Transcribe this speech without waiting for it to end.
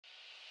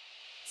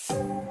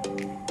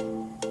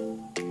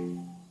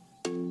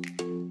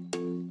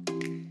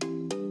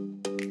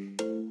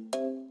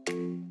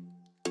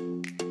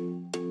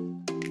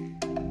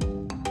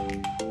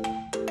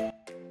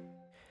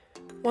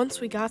Once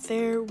we got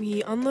there,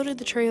 we unloaded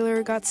the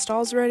trailer, got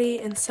stalls ready,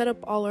 and set up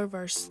all of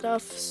our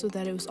stuff so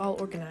that it was all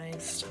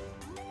organized.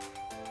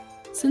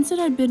 Since it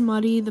had been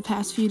muddy the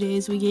past few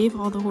days, we gave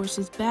all the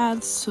horses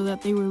baths so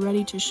that they were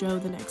ready to show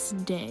the next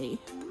day.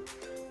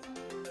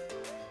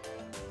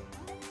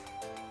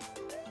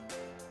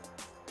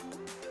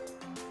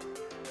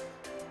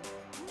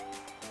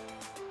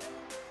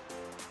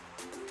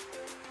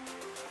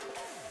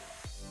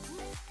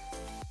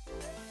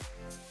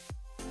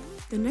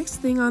 The next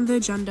thing on the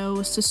agenda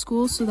was to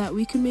school so that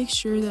we could make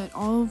sure that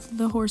all of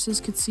the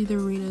horses could see the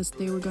arenas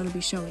they were going to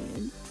be showing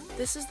in.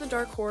 This is the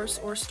Dark Horse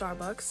or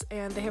Starbucks,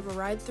 and they have a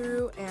ride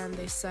through and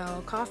they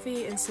sell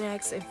coffee and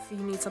snacks if you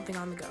need something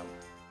on the go.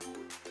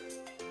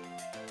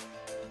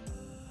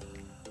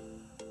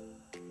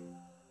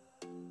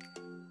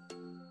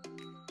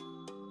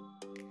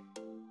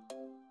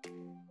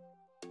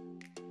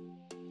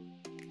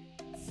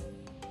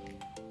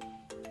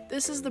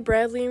 This is the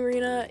Bradley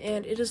Arena,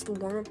 and it is the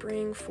warm-up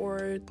ring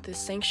for the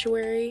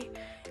sanctuary,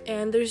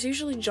 and there's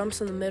usually jumps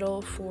in the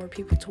middle for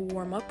people to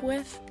warm up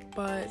with,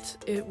 but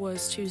it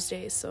was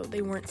Tuesday, so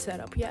they weren't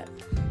set up yet.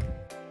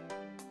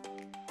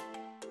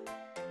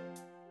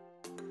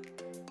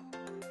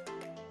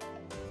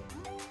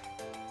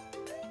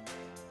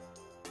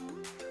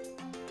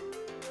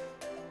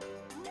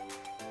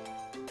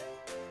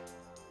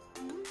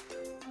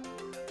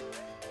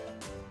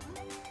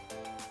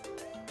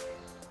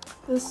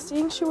 The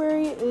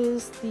sanctuary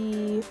is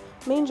the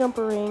main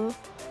jumper ring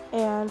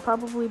and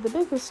probably the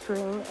biggest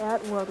ring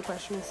at World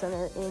Equestrian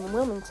Center in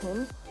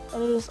Wilmington,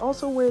 and it is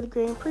also where the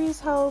Grand Prix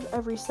is held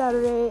every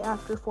Saturday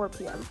after 4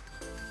 p.m.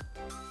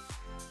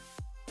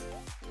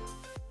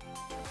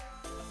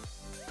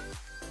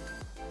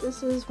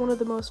 This is one of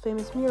the most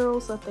famous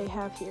murals that they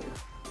have here.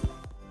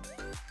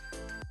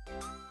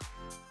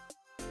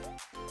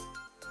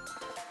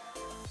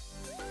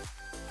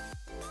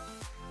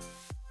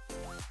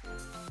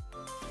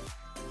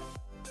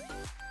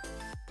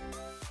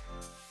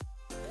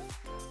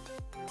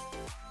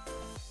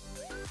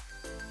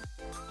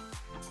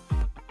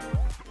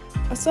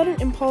 A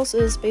Sudden Impulse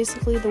is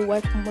basically the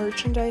WEC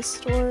merchandise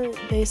store.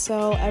 They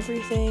sell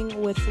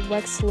everything with the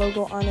WEC's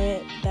logo on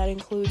it. That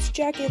includes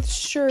jackets,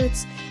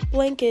 shirts,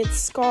 blankets,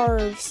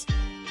 scarves,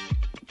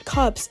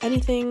 cups,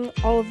 anything,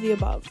 all of the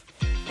above.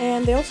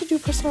 And they also do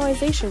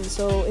personalization,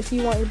 so if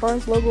you want your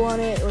barn's logo on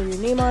it or your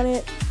name on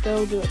it,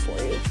 they'll do it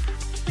for you.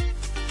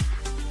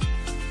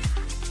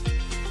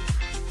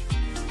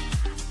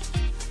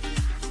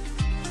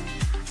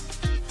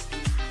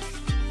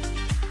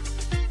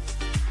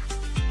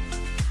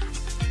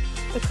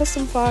 The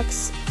Custom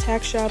Fox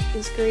tack shop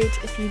is great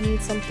if you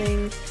need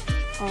something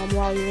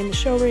while you're in the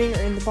show ring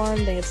or in the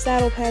barn. They have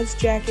saddle pads,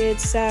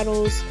 jackets,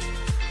 saddles,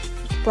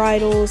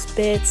 bridles,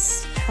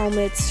 bits,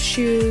 helmets,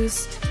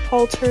 shoes,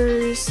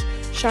 halters,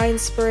 shine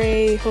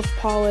spray, hoof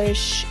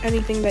polish,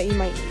 anything that you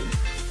might need.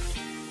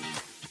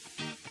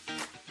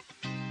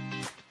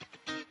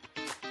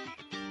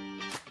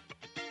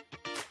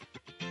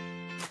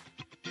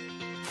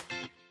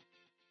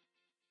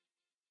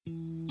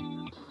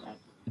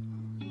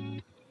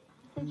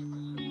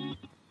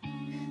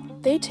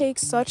 They take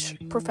such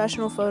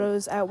professional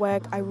photos at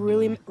WEC. I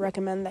really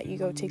recommend that you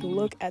go take a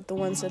look at the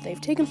ones that they've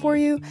taken for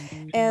you,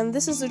 and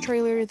this is the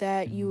trailer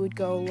that you would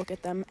go look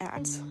at them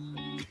at.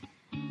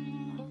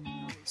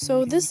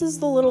 So this is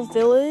the little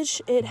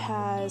village. It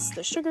has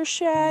the sugar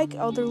shack,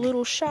 other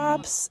little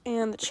shops,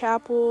 and the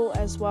chapel,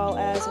 as well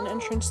as an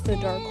entrance to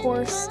the Dark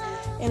Horse,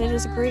 and it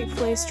is a great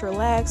place to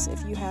relax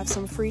if you have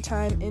some free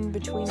time in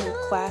between your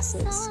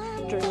classes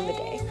during the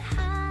day.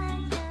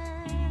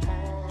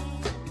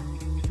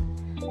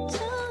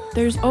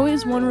 There's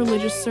always one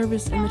religious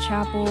service in the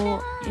chapel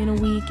in a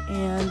week,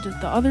 and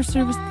the other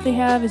service that they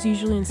have is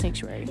usually in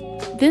sanctuary.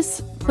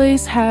 This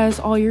place has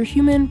all your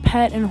human,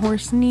 pet, and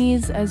horse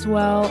needs, as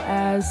well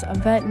as a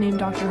vet named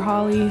Dr.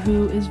 Holly,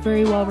 who is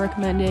very well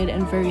recommended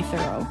and very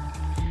thorough.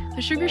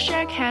 The Sugar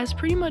Shack has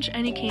pretty much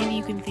any candy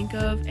you can think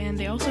of, and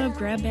they also have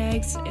grab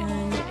bags,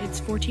 and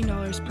it's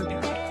 $14 per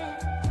bag.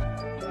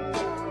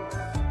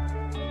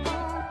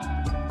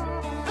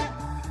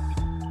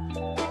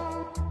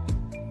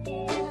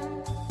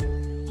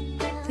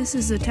 This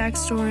is a tack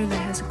store that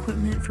has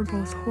equipment for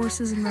both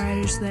horses and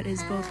riders that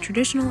is both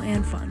traditional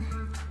and fun.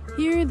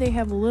 Here they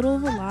have a little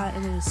of a lot,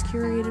 and it is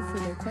curated for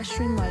their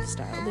equestrian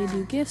lifestyle. They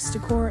do gifts,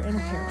 decor, and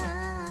apparel.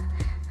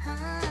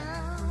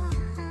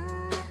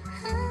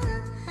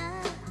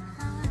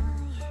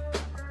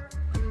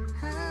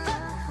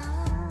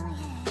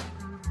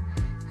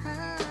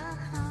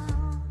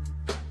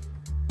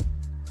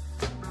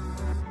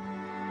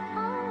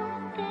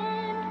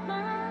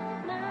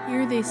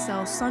 Here they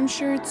sell sun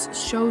shirts,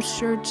 show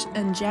shirts,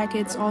 and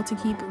jackets, all to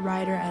keep a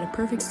rider at a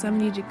perfect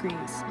 70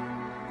 degrees.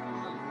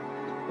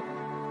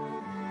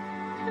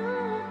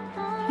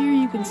 Here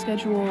you can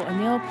schedule a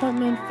nail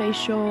appointment,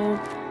 facial,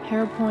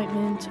 hair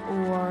appointment,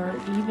 or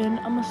even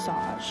a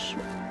massage.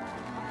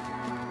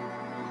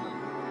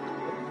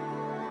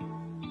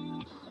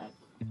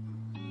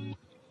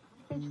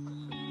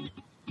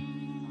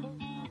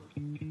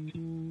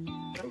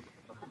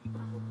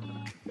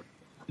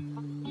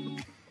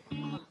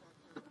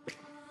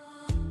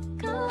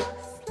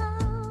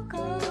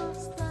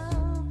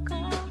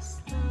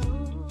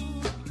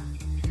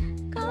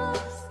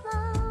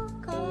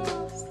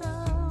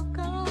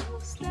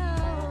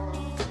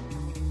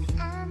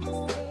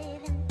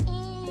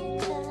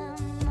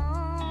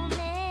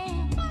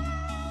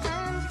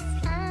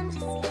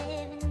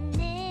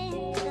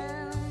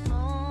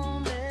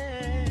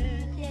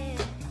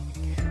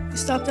 We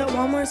stopped at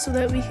Walmart so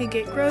that we could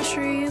get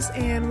groceries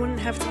and wouldn't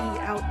have to eat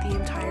out the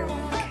entire week.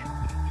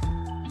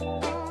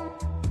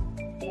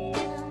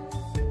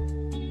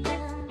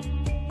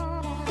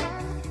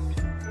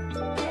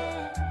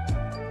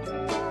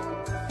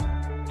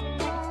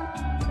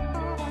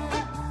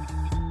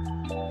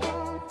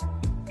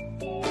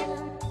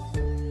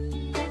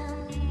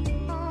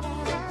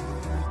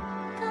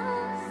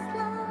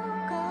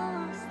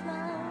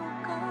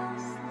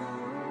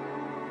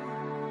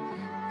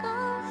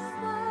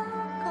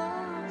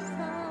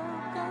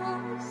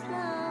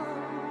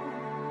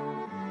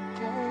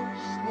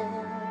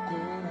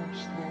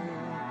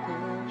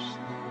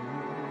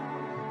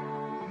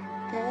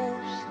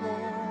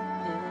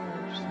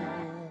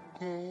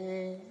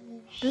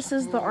 This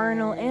is the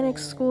R&L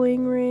Annex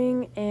schooling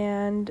ring,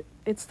 and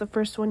it's the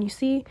first one you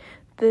see.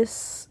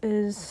 This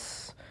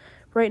is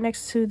right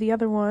next to the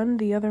other one.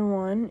 The other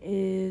one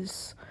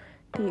is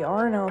the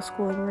R&L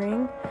schooling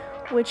ring,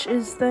 which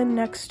is then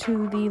next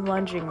to the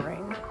lunging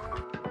ring.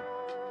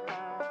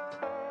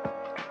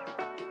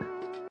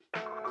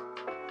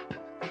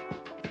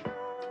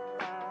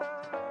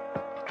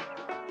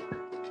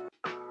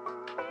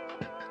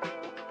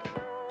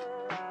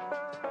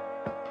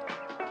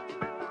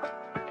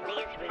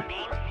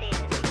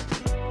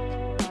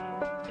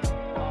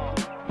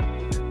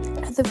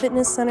 At the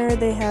fitness center,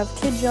 they have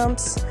kid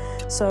jumps,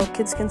 so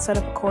kids can set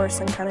up a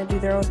course and kind of do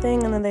their own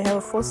thing, and then they have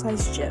a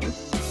full-size gym.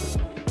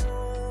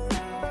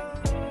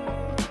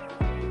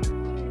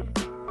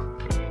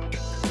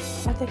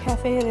 At the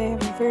cafe, they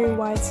have a very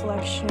wide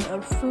selection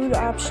of food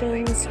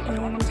options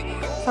and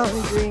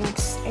fountain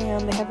drinks,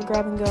 and they have a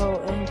grab and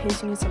go in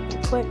case you need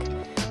something quick.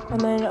 And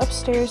then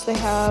upstairs, they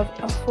have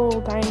a full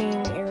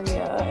dining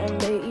area,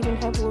 and they even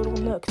have a little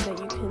nook that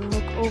you can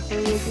look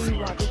over the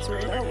Roberts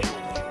Arena.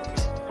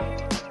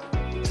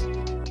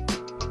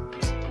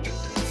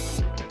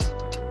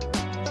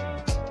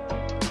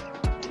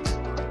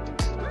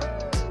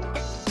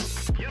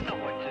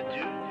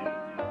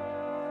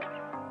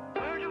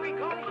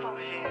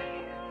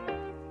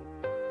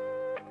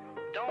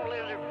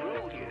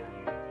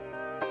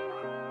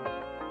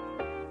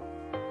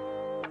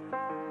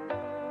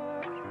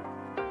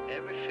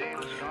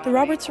 The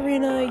Roberts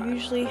Arena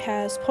usually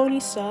has pony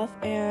stuff,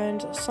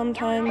 and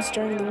sometimes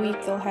during the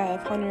week they'll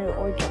have hunter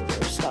or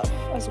jumper stuff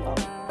as well.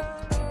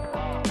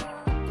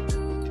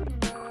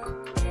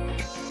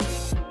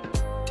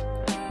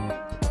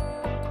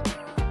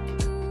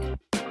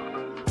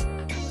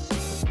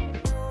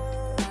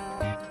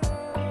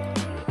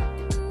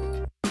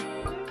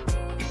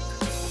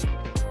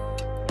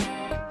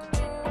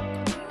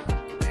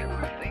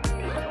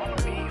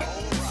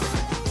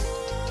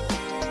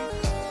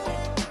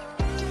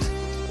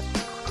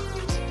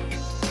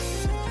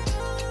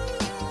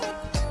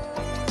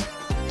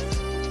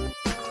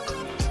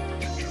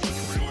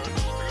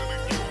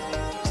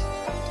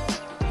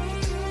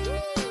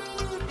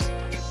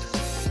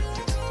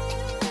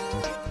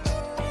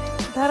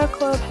 Battle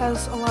Club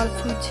has a lot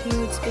of food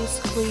too. It's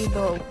basically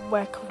the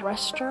WEC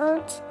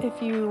restaurant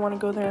if you want to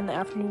go there in the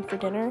afternoon for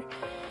dinner.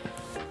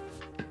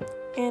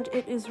 And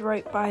it is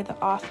right by the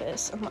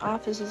office. And the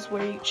office is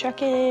where you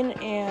check in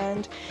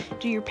and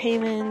do your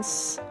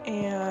payments,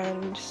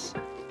 and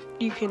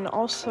you can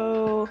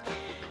also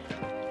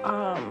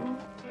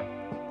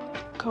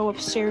go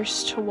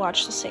upstairs to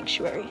watch the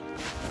sanctuary.